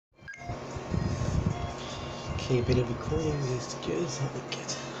Okay, video recording is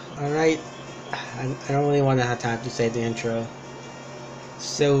good. Alright, I don't really want to have time to say the intro.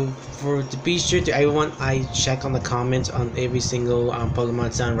 So, to be sure to everyone, I check on the comments on every single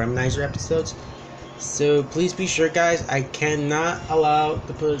Pokemon Sun Randomizer episodes. So, please be sure, guys, I cannot allow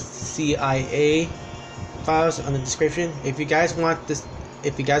to put CIA files on the description. If you guys want this,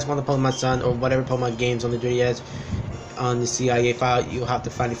 if you guys want the Pokemon Sun or whatever Pokemon games on the 3DS on the CIA file, you'll have to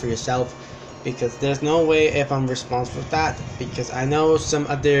find it for yourself. Because there's no way if I'm responsible for that, because I know some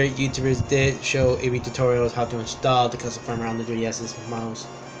other YouTubers did show every tutorials how to install the custom firmware on the 3DS's mouse.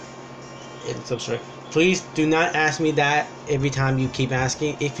 It's so short. Please do not ask me that every time you keep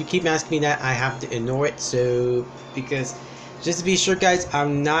asking. If you keep asking me that, I have to ignore it. So because just to be sure, guys,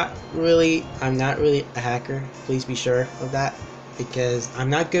 I'm not really a hacker. Please be sure of that, because I'm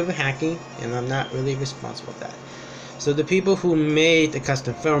not good with hacking and I'm not really responsible for that. So the people who made the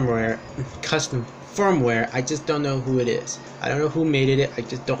custom firmware, I just don't know who it is. I don't know who made it. I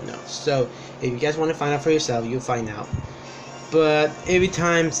just don't know. So if you guys want to find out for yourself, you'll find out. But every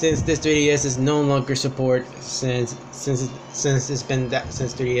time since this 3DS is no longer support, since it's been that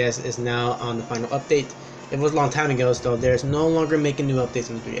since 3DS is now on the final update. It was a long time ago, so there's no longer making new updates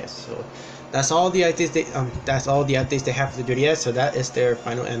on the 3DS. So that's all the updates they have for the 3DS. So that is their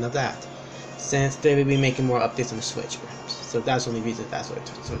final end of that. Since they will be making more updates on the Switch, perhaps. So that's the only reason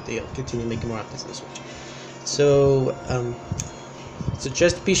so they'll continue making more updates on the Switch. So, so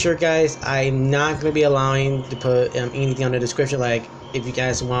just to be sure, guys, I'm not going to be allowing to put anything on the description, like if you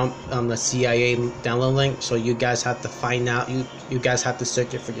guys want the CIA download link, so you guys have to find out, you guys have to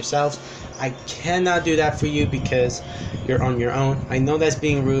search it for yourselves. I cannot do that for you because you're on your own. I know that's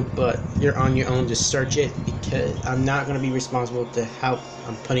being rude, but you're on your own. Just search it, because I'm not going to be responsible to help.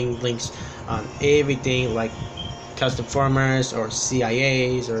 I'm putting links on everything like custom farmers or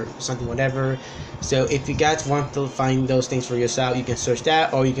CIAs or something, whatever. So if you guys want to find those things for yourself, you can search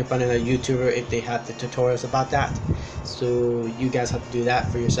that, or you can find another YouTuber if they have the tutorials about that. So you guys have to do that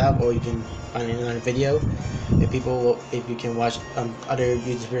for yourself, or you can find another video. If you can watch other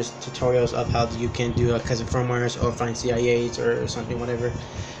YouTubers tutorials of how you can do custom firmwares or find CIAs or something, whatever.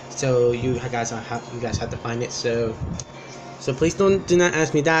 So you guys have to find it. So please do not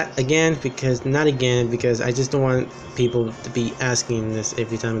ask me that again, because I just don't want people to be asking this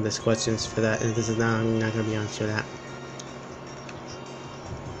every time there's questions for that, and I'm not going to be answering that.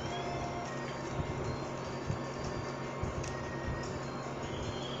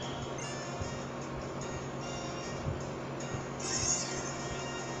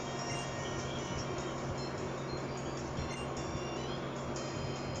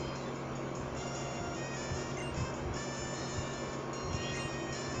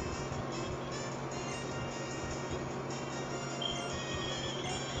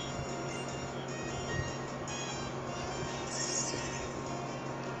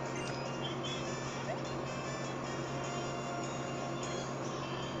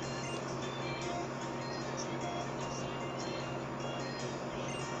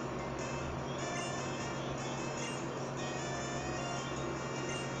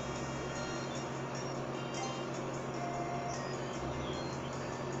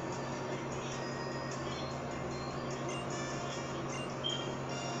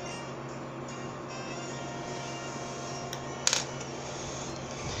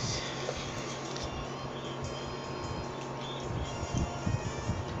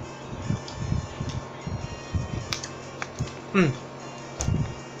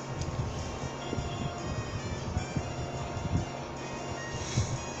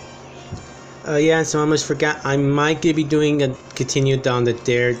 Yeah, so I almost forgot. I might be doing a continued on the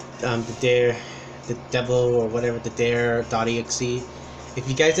devil or whatever, the dare.exe. If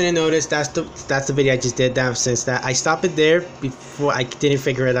you guys didn't notice, that's the video I just did. Since I stopped it there before I didn't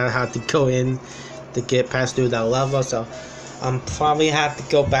figure it out how to go in to get past through that level. So I'm probably have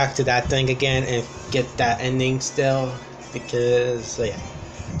to go back to that thing again and get that ending still, because so yeah.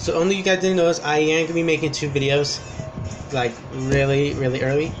 So only you guys didn't notice, I am gonna be making 2 videos, like really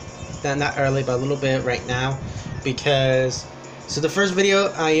early. Not early, but a little bit right now, because so the first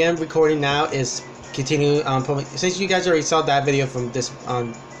video I am recording now is continue since you guys already saw that video from this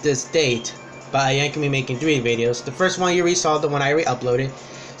on this date, but I am gonna be making 3 videos. The first one you already saw, the one I already uploaded.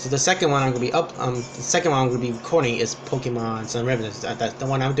 So the second one I'm gonna be recording is Pokemon Sun Revenants. That's the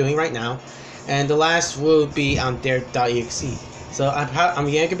one I'm doing right now, and the last will be on dare.exe. So I'm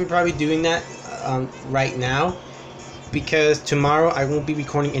gonna be probably doing that right now, because tomorrow I won't be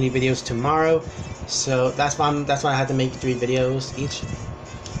recording any videos tomorrow. So that's why I had to make 3 videos each.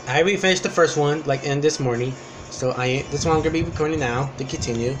 I already finished the first one, like in this morning. So this one I'm gonna be recording now to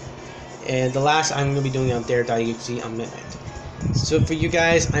continue. and the last I'm gonna be doing out there that you can see on midnight. So for you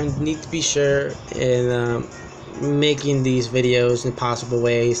guys, I need to be sure in making these videos in possible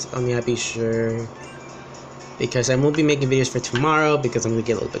ways. I mean, I'll be sure because I won't be making videos for tomorrow because I'm gonna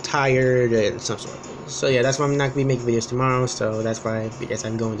get a little bit tired and some sort. So yeah, that's why I'm not gonna be making videos tomorrow. So that's why, because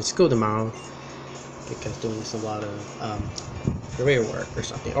I'm going to school tomorrow, because doing a lot of career work or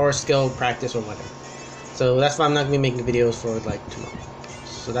something, or skill practice or whatever. So that's why I'm not gonna be making videos for like tomorrow.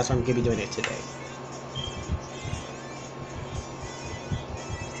 So that's why I'm gonna be doing it today.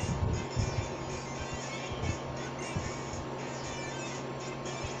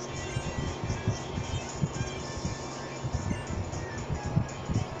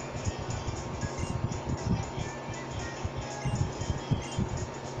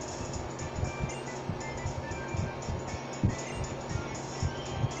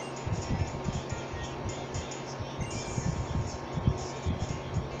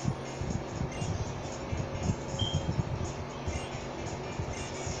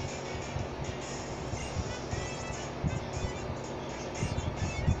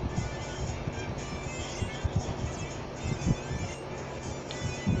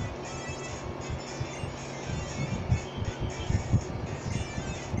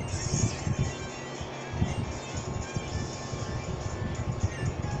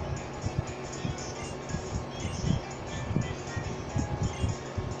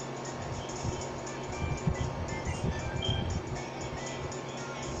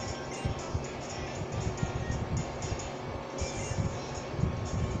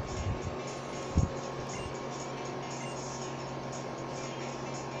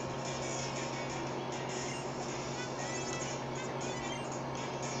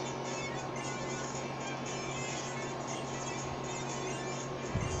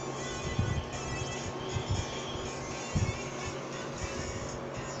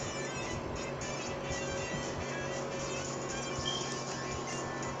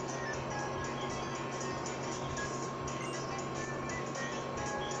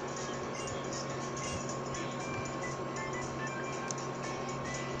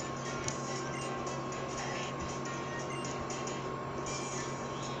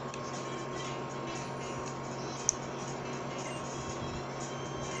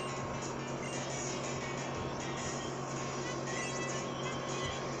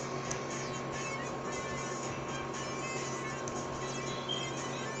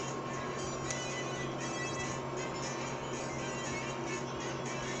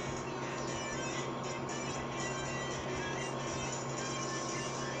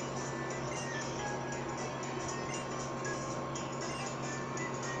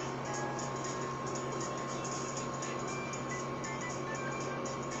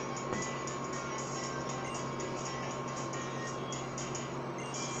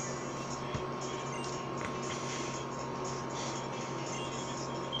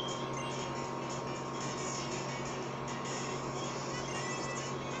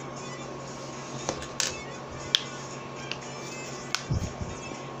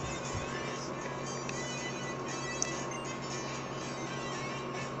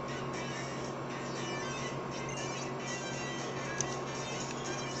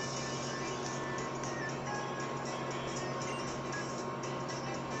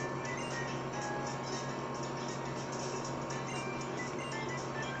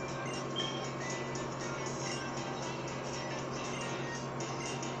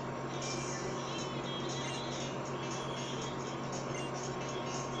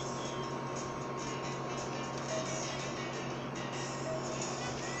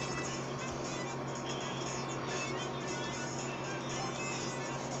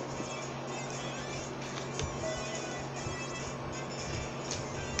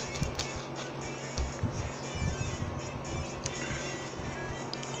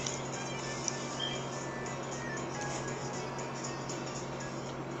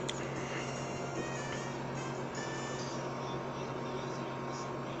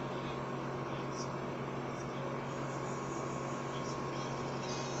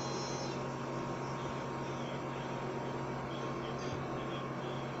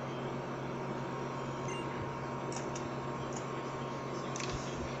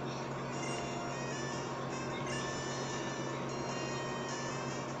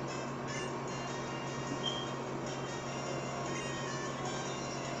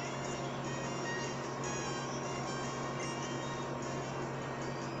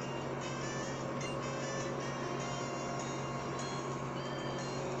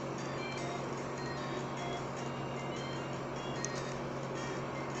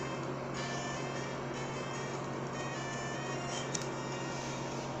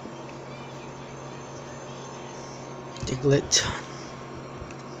 Diglett.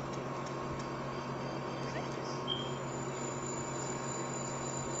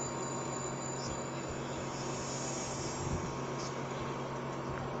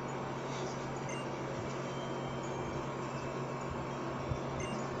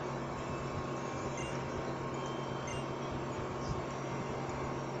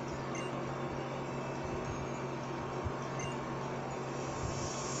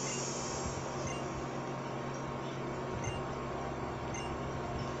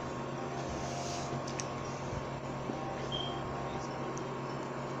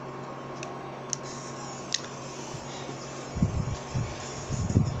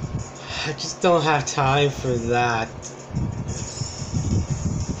 I just don't have time for that.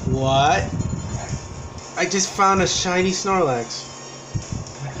 What? I just found a shiny Snorlax.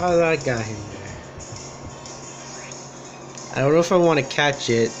 How did I got him there? I don't know if I want to catch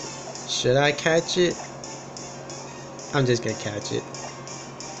it. Should I catch it? I'm just gonna catch it.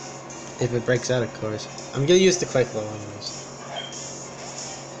 If it breaks out, of course. I'm gonna use the quick low anyways.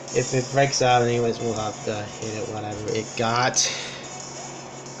 If it breaks out anyways, we'll have to hit it whatever it got.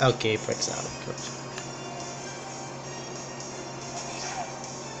 Okay, it breaks out, of course.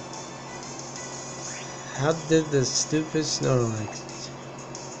 How did the stupid Snorlax?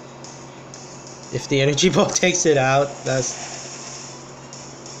 If the energy ball takes it out, that's...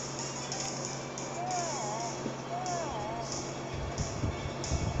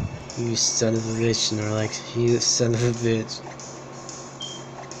 You son of a bitch, Snorlax. You son of a bitch.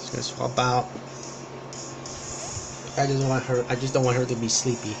 Just gonna swap out. I just don't want her to be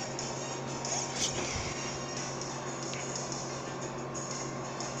sleepy.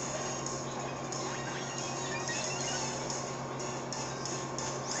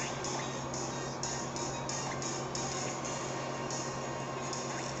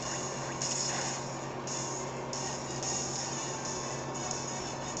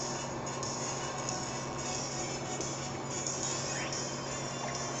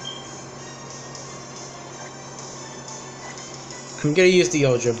 I'm gonna use the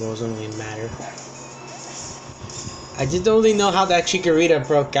Ultra Balls, don't really matter. I just don't really know how that Chikorita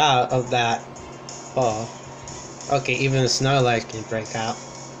broke out of that ball. Okay, even a Snorlax can break out.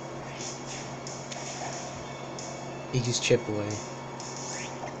 You just chip away.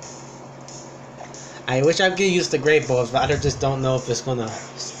 I wish I could use the Great Balls, but I just don't know if it's gonna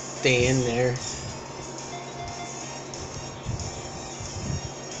stay in there.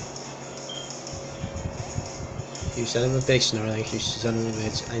 You son of a bitch, Snorlax, you son of a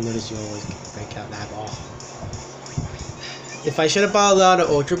bitch. I noticed you always break out that ball. If I should have bought a lot of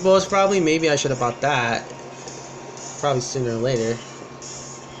Ultra Balls, probably, maybe I should have bought that. Probably sooner or later.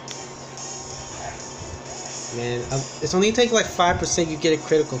 Man, it's only take like 5% you get a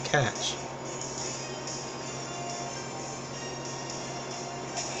critical catch.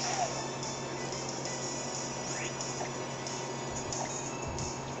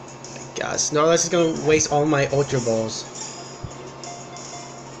 God, Snorlax is gonna waste all my Ultra Balls.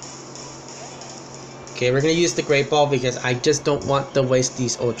 Okay, we're gonna use the Great Ball because I just don't want to waste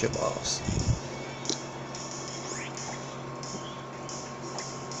these Ultra Balls.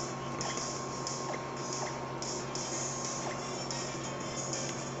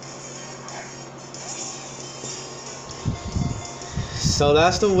 So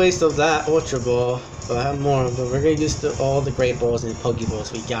that's the waste of that Ultra Ball. But I have more, but we're gonna use all the Great Balls and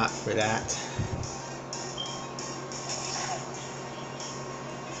Pokeballs we got for that.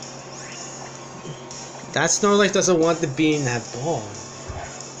 That Snorlax doesn't want to be in that ball.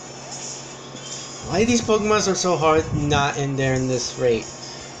 Why these Pokemon are so hard not in there in this rate?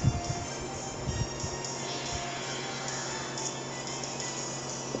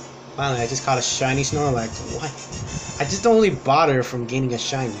 Finally, I just caught a shiny Snorlax. What? I just don't really bother from gaining a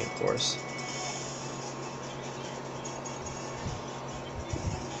shiny, of course.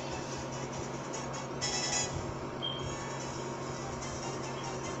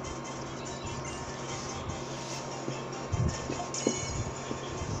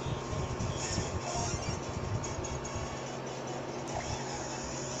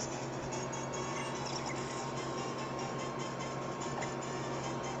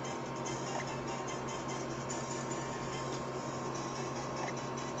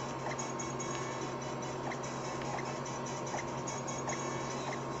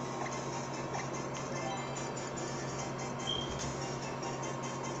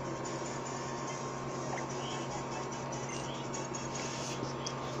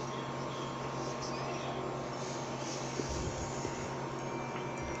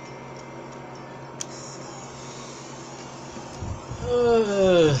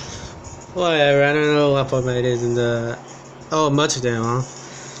 Whatever, I don't know what Pokemon it is in the... Oh, Mudsdale, huh?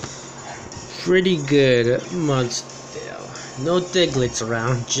 Pretty good, Mudsdale. No Diglets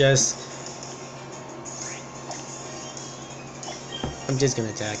around, just... I'm just gonna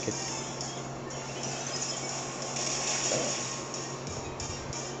attack it.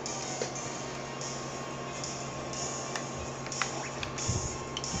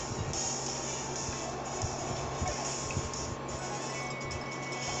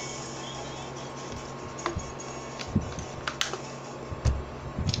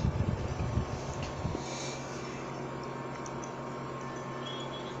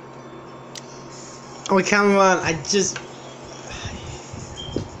 Oh, come on, I just...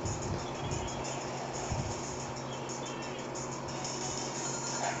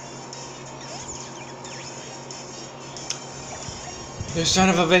 You son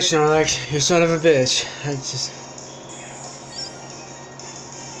of a bitch, Snorlax. You son of a bitch. I just...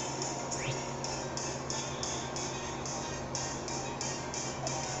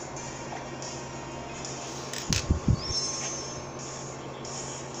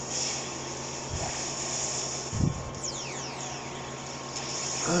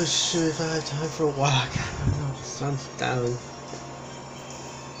 Oh shoot, if I have time for a walk. I don't know, the sun's down.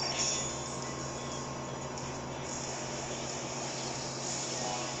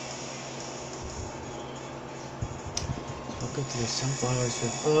 Welcome to the sunflowers.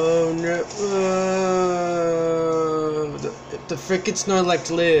 Oh no! The frickin'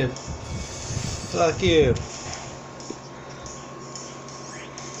 Snorlax live. Fuck you.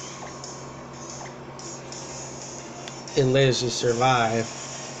 It lives to survive.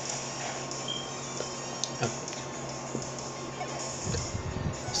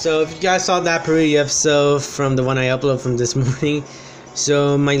 So if you guys saw that Peru episode from the one I uploaded from this morning,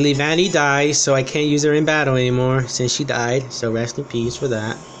 so my Leavanny died, so I can't use her in battle anymore since she died. So rest in peace for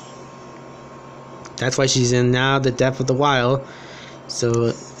that. That's why she's in now the Death of the Wild.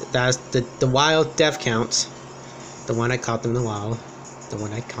 So that's the wild death counts. The one I caught them in the wild. The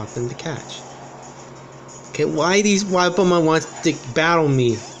one I caught them to catch. Okay, why these wild Pokemon want to battle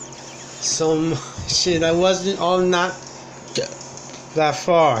me so much? Shit, I wasn't all not that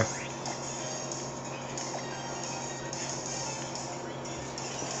far.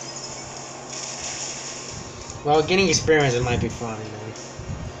 Well, getting experience, it might be fun, man.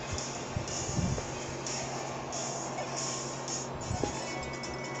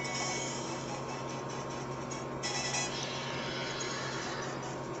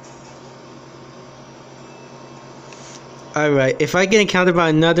 Alright, if I get encountered by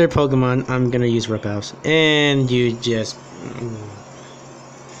another Pokemon, I'm gonna use Repels. And you just...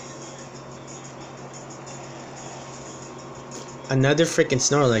 Another freaking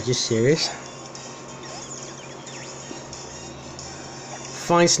Snorlax, you serious?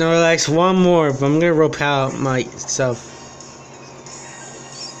 Fine, Snorlax, one more, but I'm gonna Repel myself.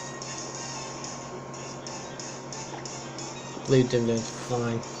 Leave them there,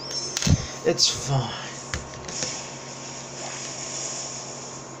 fine. It's fine.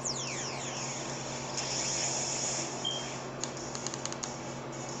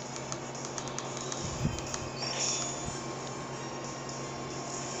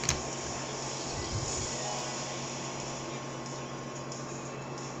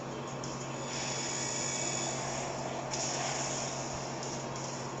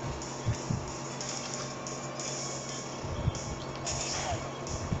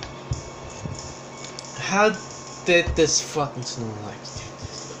 How did this fucking Snorlax do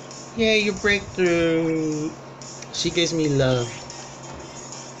this? Yeah, your breakthrough. She gives me love.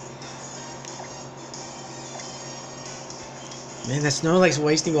 Man, that Snorlax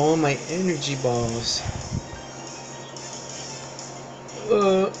wasting all my energy balls.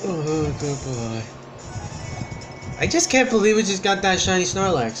 Goodbye. I just can't believe we just got that shiny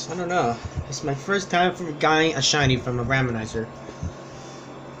Snorlax. I don't know. It's my first time for getting a shiny from a Randomizer.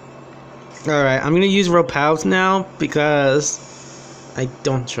 Alright, I'm gonna use Repels now because I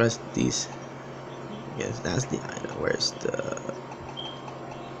don't trust these. Yes, that's the item. Where's the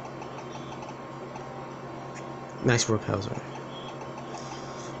nice Repels are?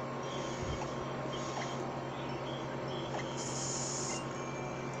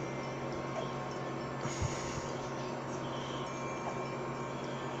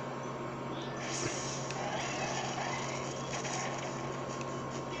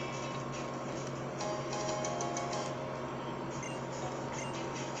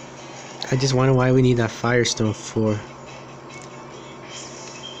 I just wonder why we need that Firestone for.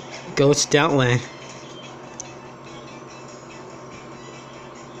 Ghost Stoutland.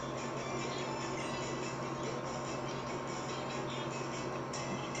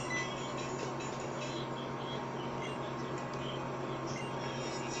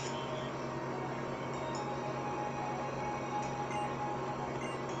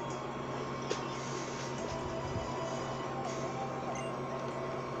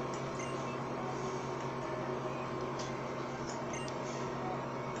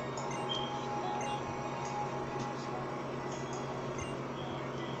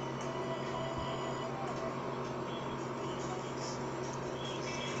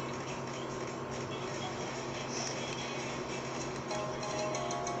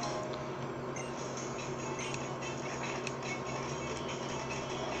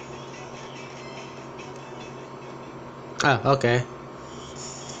 Oh, okay.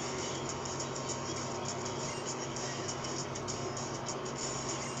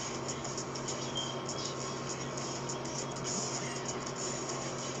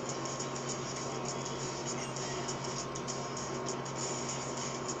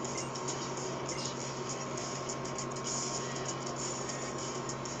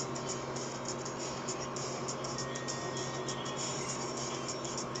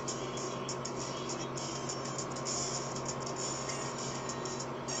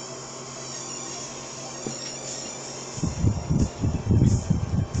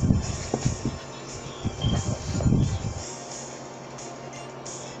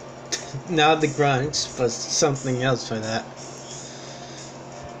 Not the grunts, but something else for that.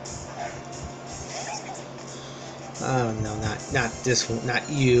 Oh no, not this one, not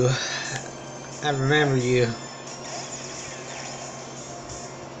you. I remember you.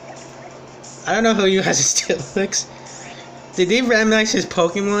 I don't know who you has a Steelix. Did they randomize his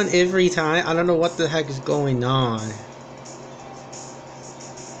Pokemon every time? I don't know what the heck is going on.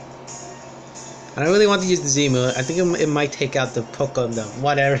 I don't really want to use the Z mode. I think it might take out the Pokemon,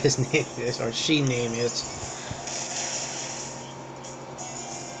 whatever his name is, or she name is.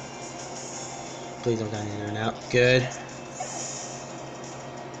 Please don't die in and out. Good.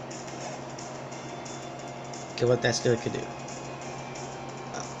 Okay, what that still could do.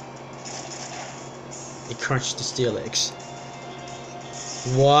 Oh. It crunched the Steelix.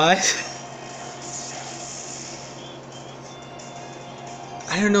 What?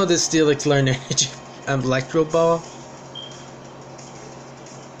 I don't know this Steelix learned energy. Electro Ball.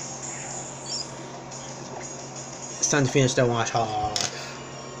 It's time to finish that watch off.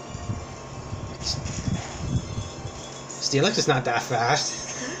 Steelix is not that fast.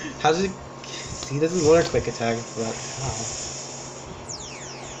 How does it? He doesn't learn quick attack, but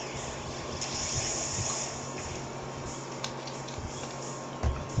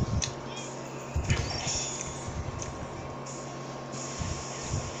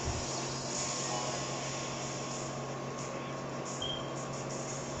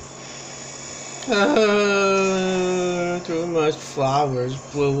too much flowers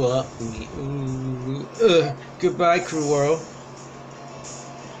blew up me. Goodbye, cruel world.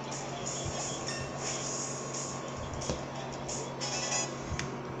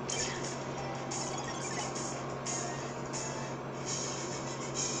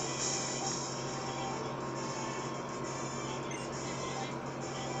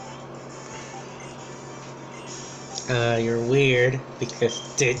 You're weird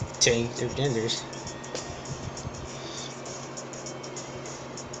because they changed their genders.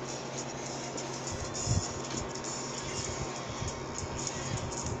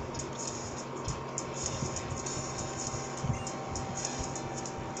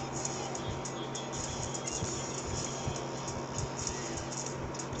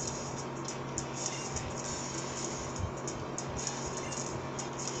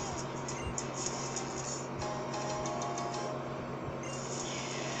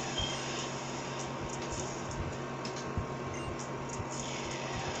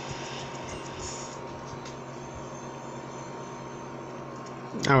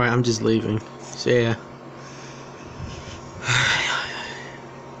 Alright, I'm just leaving. So yeah.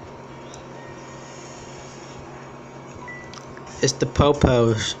 It's the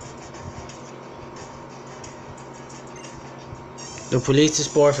Popos. The police is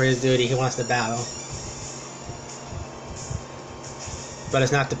bored for his duty. He wants to battle. But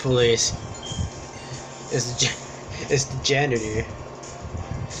it's not the police. It's the janitor.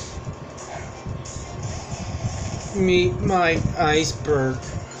 Meet my iceberg.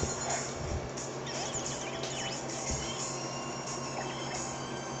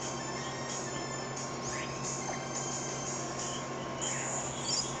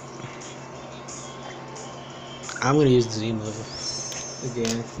 I'm gonna use the Z move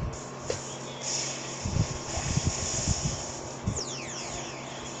again.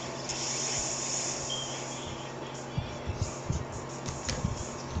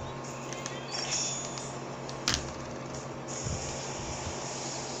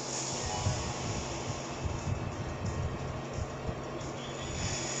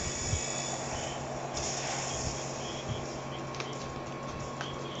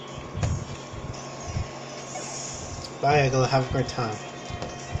 Bye, Eagle. Have a great time.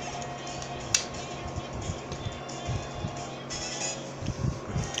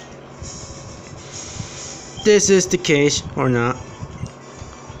 This is the case, or not.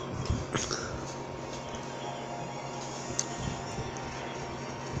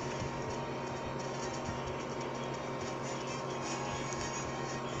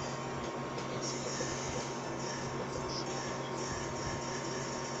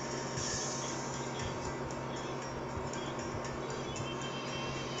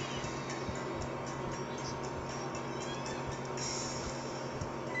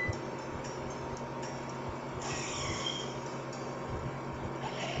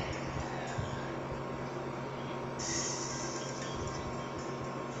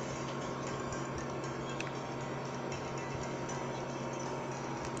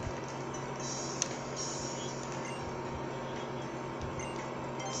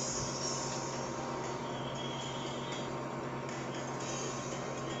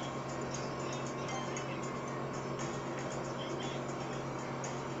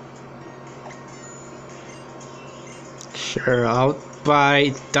 Sure, I'll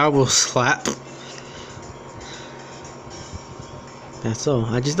buy double slap. That's all.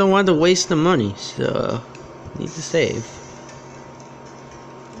 I just don't want to waste the money, so need to save.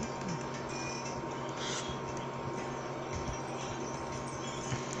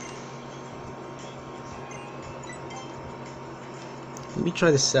 Let me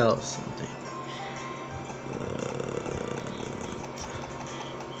try to sell something.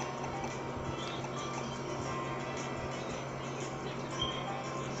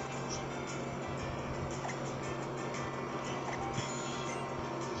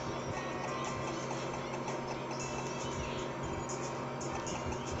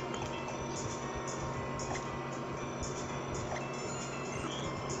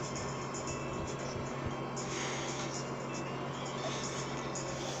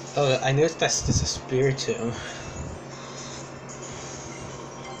 Oh, I noticed that's just a spear too.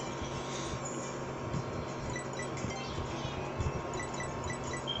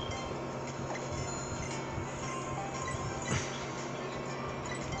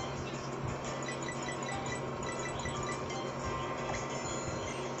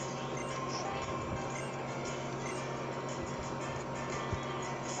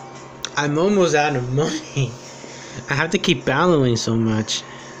 I'm almost out of money. I have to keep battling so much.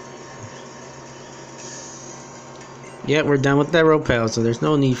 Yeah, we're done with that repel, so there's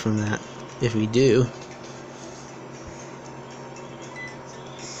no need for that. If we do.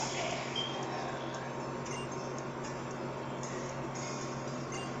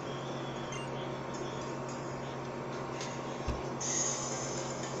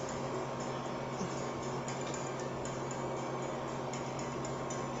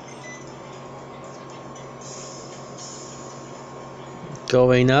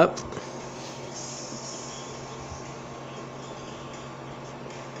 Going up.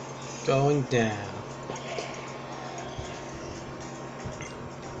 Going down.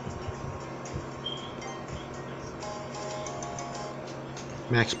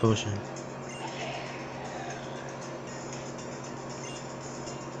 Max potion.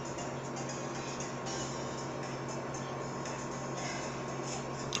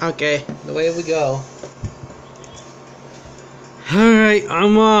 Okay, away we go. Alright,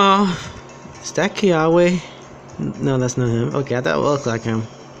 I'm off. Is that Kiawe? No, that's not him. Okay, I thought it looked like him.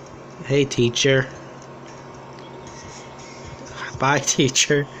 Hey, teacher. Bye,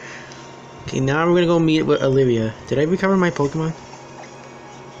 teacher. Okay, now we're gonna go meet with Olivia. Did I recover my Pokemon?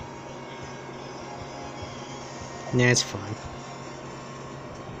 Nah, it's fine.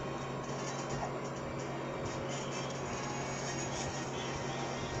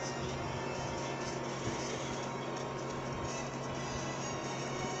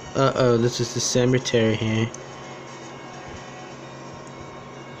 Uh-oh, this is the cemetery here.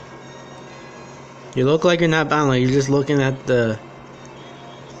 You look like you're not battling, you're just looking at the...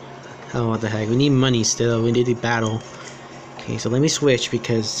 Oh, what the heck, we need money still, we need to battle. Okay, so let me switch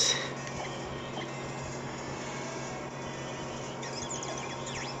because...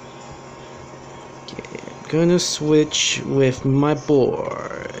 Okay, I'm gonna switch with my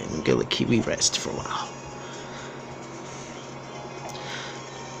board. I'm gonna let Kiwi rest for a while.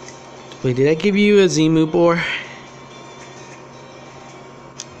 Wait, did I give you a Zemu boar?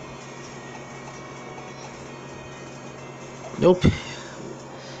 Nope.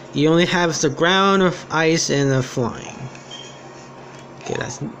 You only have the ground, of ice, and the flying. Okay,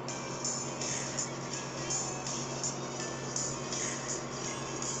 that's...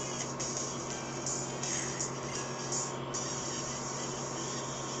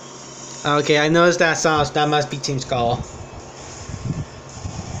 Okay, I noticed that sound. That must be Team Skull.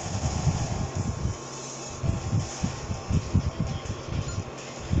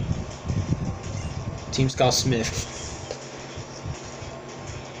 Team Skull Smith.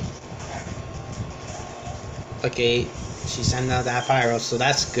 Okay, she sent out that pyro, so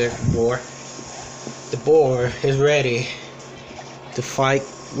that's good for Boar. The Boar is ready to fight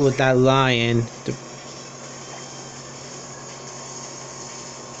with that lion.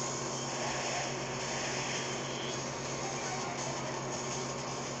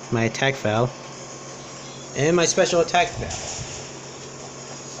 My attack fell. And my special attack fell.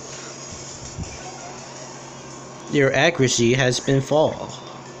 Your accuracy has been fall.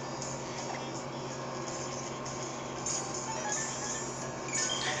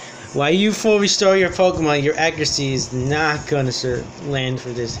 While you full restore your Pokemon, your accuracy is not gonna land for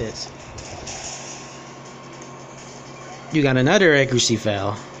this hit. You got another accuracy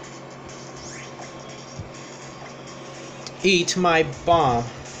fail. Eat my bomb.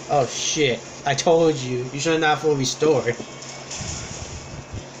 Oh shit. I told you. You should not full restore.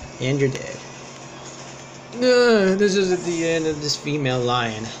 And you're dead. This is at the end of this female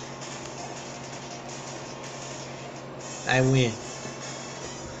lion. I win.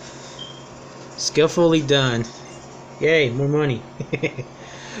 Skillfully done. Yay, more money.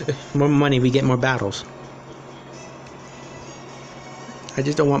 More money, we get more battles. I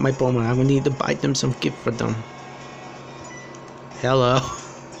just don't want my Pokemon. I would need to buy them some gift for them. Hello.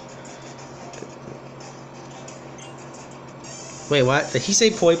 Wait, what? Did he say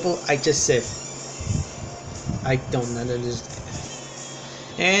Poiple? I just said. I don't understand.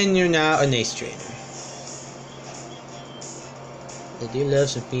 And you're now an ace trainer. I do love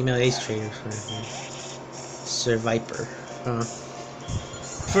some female ace trainers. Sir Viper.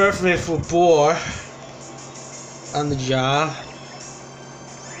 Perfect for boar. On the jaw.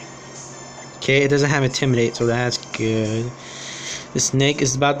 Okay, it doesn't have Intimidate, so that's good. The snake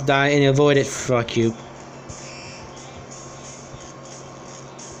is about to die and avoid it. Fuck you.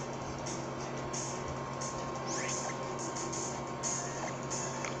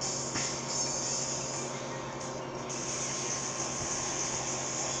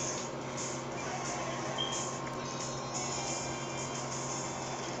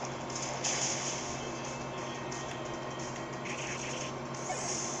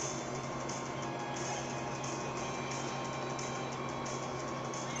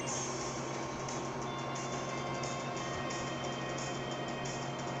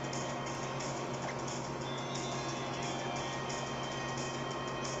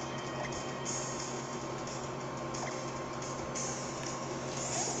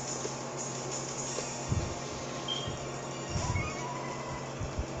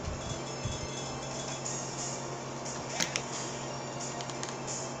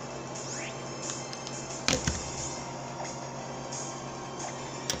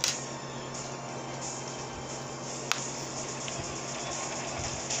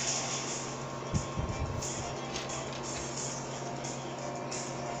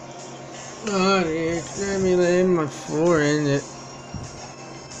 Oh, let me lay my floor in it.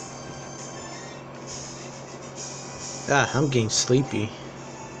 Ah, I'm getting sleepy.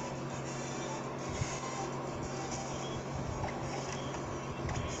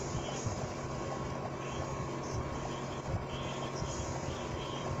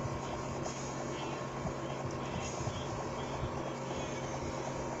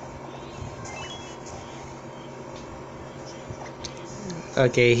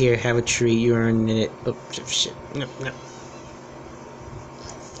 Okay, here, have a treat. You earned it. Oh, shit. No, no.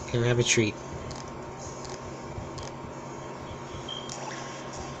 Here, have a treat.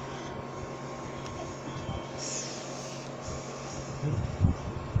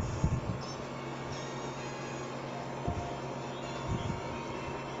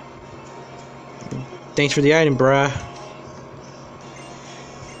 Thanks for the item, bruh.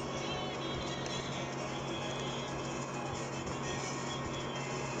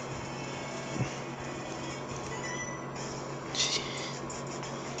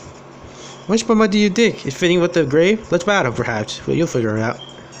 Which Pokemon do you dig? Is fitting with the grave? Let's battle, perhaps. Well, you'll figure it out.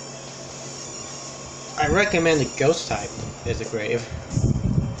 I recommend the ghost type as a grave.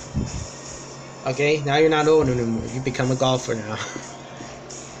 Okay, now you're not old anymore. You become a golfer now.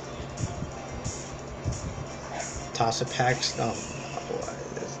 Toxapex. Oh,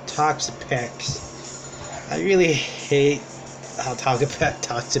 Toxapex. I really hate how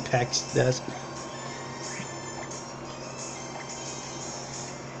Toxapex does.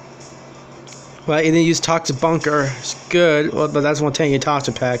 Well, you didn't use Toxic Bunker. It's good, well, but that's 110 your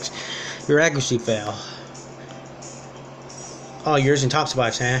Toxapex. Your accuracy fail. Oh, yours in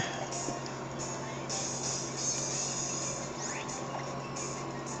Toxapex, huh?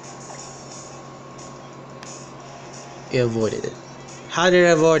 He avoided it. How did I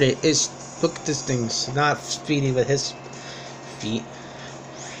avoid it? Look at this thing. It's not speedy with his feet.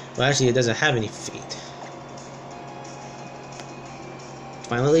 Well, actually, it doesn't have any feet.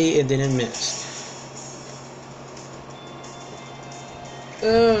 Finally, it didn't miss.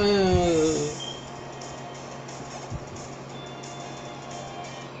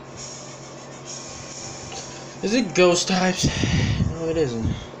 Is it ghost types? No, it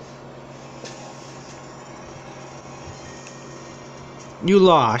isn't. You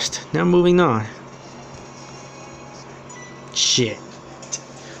lost. Now moving on. Shit.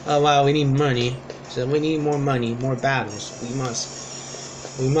 Oh wow, we need money. So we need more money, more battles. We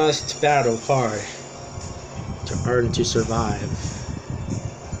must battle hard to earn to survive.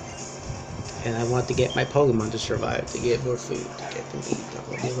 And I want to get my Pokemon to survive, to get more food, to get them to eat. I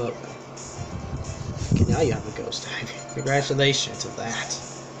will give up. Okay, now you have a ghost type. Congratulations on that.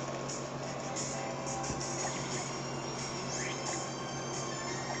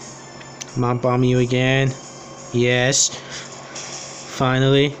 Mom bomb you again. Yes.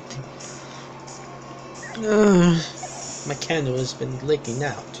 Finally. My candle has been leaking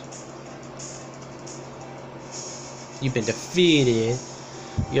out. You've been defeated.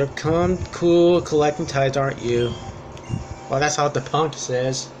 You're calm, cool, collecting tides, aren't you? Well, that's how the punk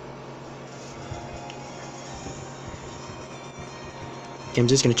says. Okay, I'm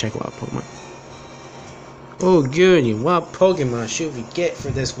just gonna check wild Pokemon. Oh, goody. What Pokemon should we get for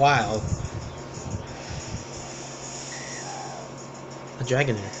this wild? A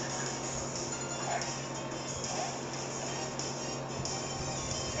Dragonair.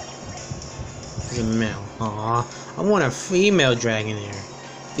 It's a male. Aw, I want a female Dragonair.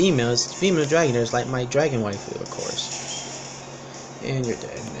 Female Dragonairs like my Dragon Waifu, of course. And you're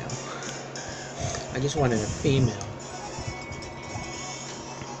dead now. I just wanted a female.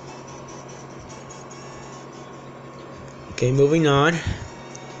 Okay, moving on.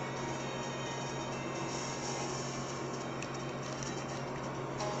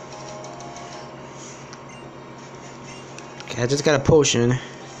 Okay, I just got a potion.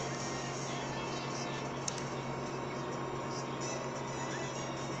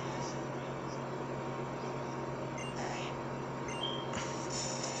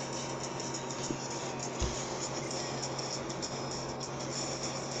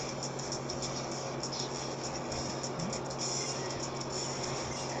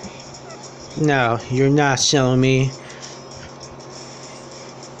 No, you're not selling me.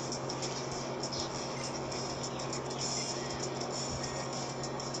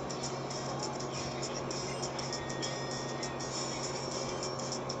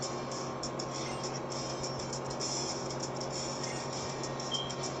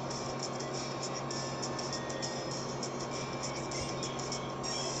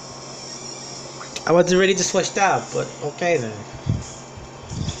 I wasn't ready to switch out, but okay then.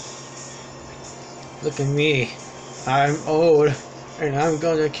 Look at me. I'm old, and I'm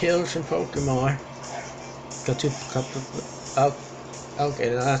gonna kill some Pokemon. Got two couple. Oh, okay,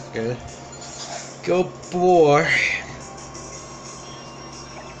 that's good. Go, Boar.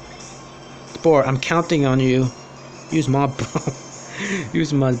 Boar, I'm counting on you. Use Mud Bomb.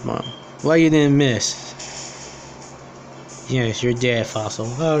 Use Mud Bomb. Why you didn't miss? Yes, you're dead, Fossil.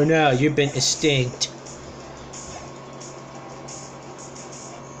 Oh no, you've been extinct.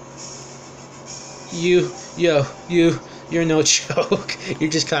 You're no joke. You're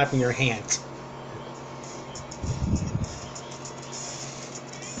just clapping your hands.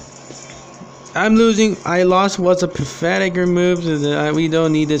 I'm losing. I lost what's a pathetic remove. We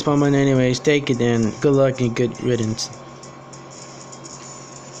don't need this Pokemon anyways. Take it then. Good luck and good riddance.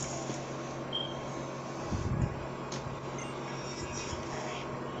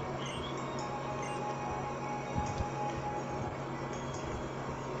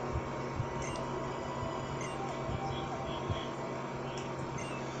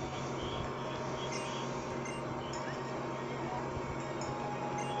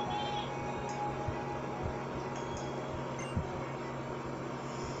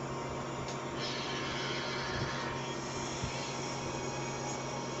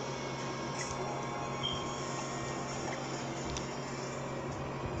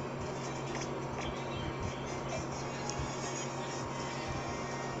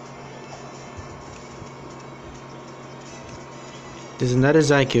 There's another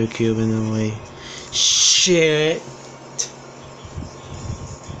Zyko cube in the way. Shit.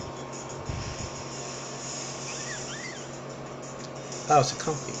 Oh, it's a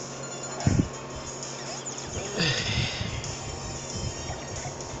comfy.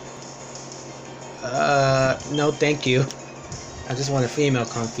 No, thank you. I just want a female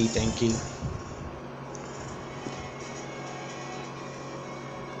comfy, thank you.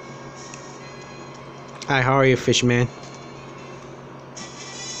 Hi, how are you, Fishman?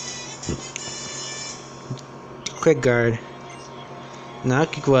 Quick guard.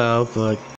 Not well, but